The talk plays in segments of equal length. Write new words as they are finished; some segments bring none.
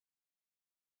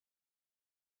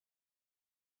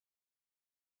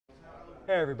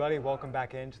Hey everybody, welcome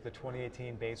back into the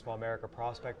 2018 Baseball America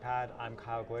Prospect Pad. I'm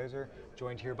Kyle Glaser,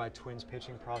 joined here by Twins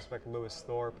pitching prospect Lewis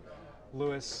Thorpe.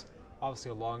 Lewis,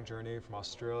 obviously a long journey from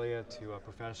Australia to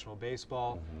professional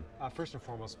baseball. First and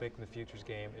foremost, making the Futures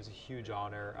game is a huge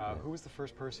honor. Who was the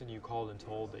first person you called and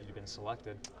told that you'd been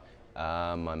selected?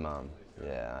 My mum.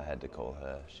 Yeah, I had to call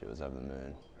her. She was over the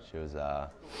moon.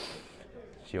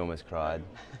 She almost cried.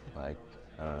 Like,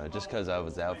 I don't know, just because I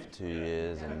was out for 2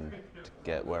 years and to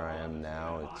get where I am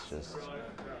now,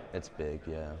 it's big,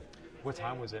 yeah. What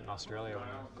time was it in Australia when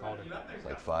you called her? It's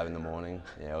like 5 in the morning.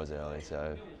 Yeah, it was early,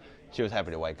 so she was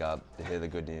happy to wake up to hear the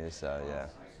good news, so yeah.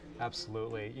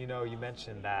 Absolutely. You know, you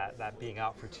mentioned that being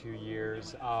out for 2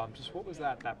 years. Just what was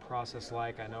that process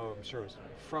like? I'm sure it was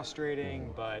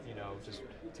frustrating, but, just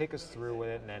take us through with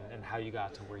it and how you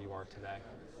got to where you are today.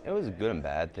 It was a good and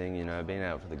bad thing, being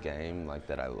out for the game like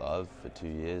that I love for 2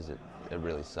 years, it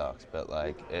really sucks. But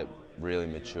like it really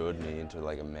matured me into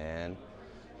like a man,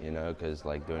 because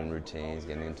like doing routines,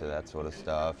 getting into that sort of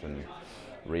stuff and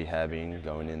rehabbing,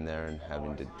 going in there and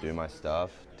having to do my stuff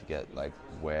to get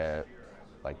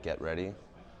get ready.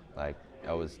 Like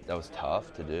that was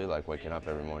tough to do, like waking up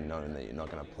every morning knowing that you're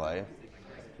not gonna play.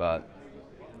 But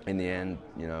in the end,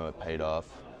 it paid off.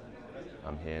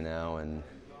 I'm here now and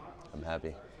I'm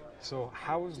happy. So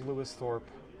how is Lewis Thorpe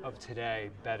of today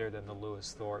better than the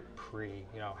Lewis Thorpe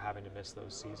having to miss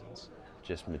those seasons?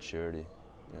 Just maturity,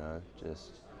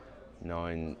 just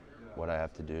knowing what I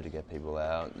have to do to get people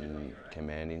out and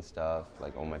commanding stuff,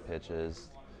 like all my pitches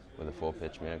with a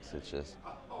 4-pitch mix. It's just,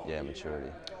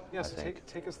 maturity. Yeah, so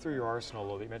take us through your arsenal a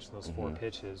little bit. You mentioned those 4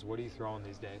 pitches. What are you throwing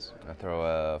these days? I throw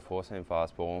a 4-seam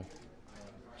fastball,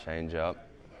 change up,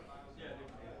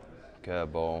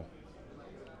 curveball,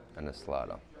 and a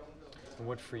slider. And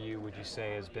what for you would you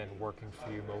say has been working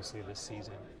for you mostly this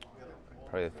season?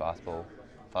 Probably the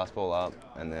fastball up,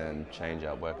 and then change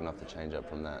up, working off the change up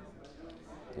from that.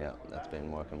 Yeah, that's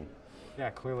been working.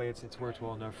 Yeah, clearly it's worked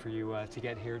well enough for you to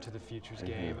get here to the Futures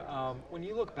game. When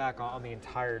you look back on the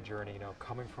entire journey,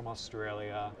 coming from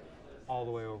Australia all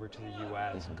the way over to the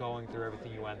U.S., going through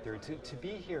everything you went through, to be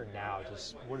here now,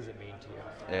 just what does it mean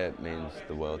to you? It means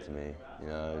the world to me.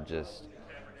 Just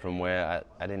from where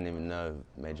I didn't even know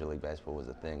Major League Baseball was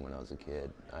a thing when I was a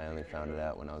kid. I only found it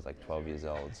out when I was like 12 years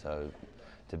old. So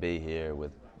to be here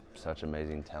with such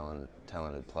amazing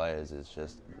talented players is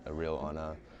just a real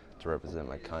honor. To represent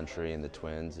my country and the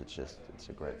Twins, it's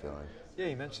a great feeling. Yeah,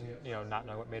 you mentioned not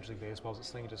knowing what Major League Baseball is. It's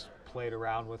something you just played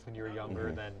around with when you were younger,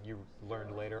 and then you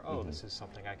learned later, this is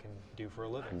something I can do for a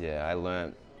living. Yeah, I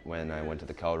learned when I went to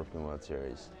the Kyle Ripken World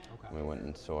Series. Okay. We went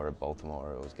and saw a Baltimore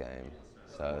Orioles game,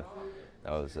 so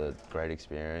that was a great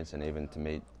experience. And even to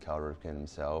meet Kyle Ripken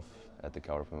himself at the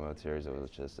Kyle Ripken World Series, it was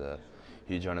just a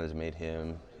huge honor to meet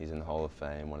him. He's in the Hall of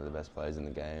Fame, one of the best players in the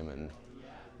game, and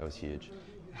it was huge.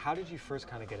 How did you first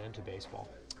kind of get into baseball?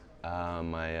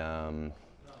 My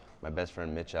best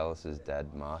friend Mitch Ellis's dad,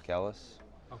 Mark Ellis.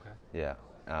 Okay.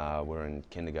 Yeah, we're in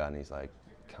kindergarten. He's like,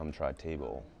 "Come try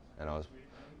t-ball," and I was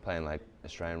playing like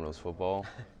Australian rules football,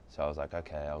 so I was like,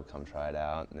 "Okay, I'll come try it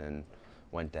out." And then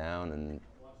went down and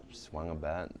swung a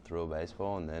bat, threw a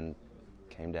baseball, and then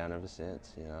came down ever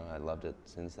since. I loved it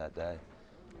since that day.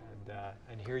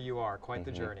 And here you are, quite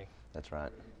the journey. That's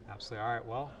right. Absolutely. All right.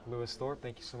 Well, Lewis Thorpe,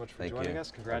 thank you so much for joining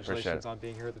us. I Congratulations appreciate it. on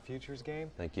being here at the Futures game.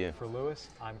 Thank you. For Lewis,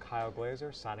 I'm Kyle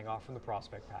Glaser, signing off from the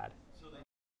Prospect Pad.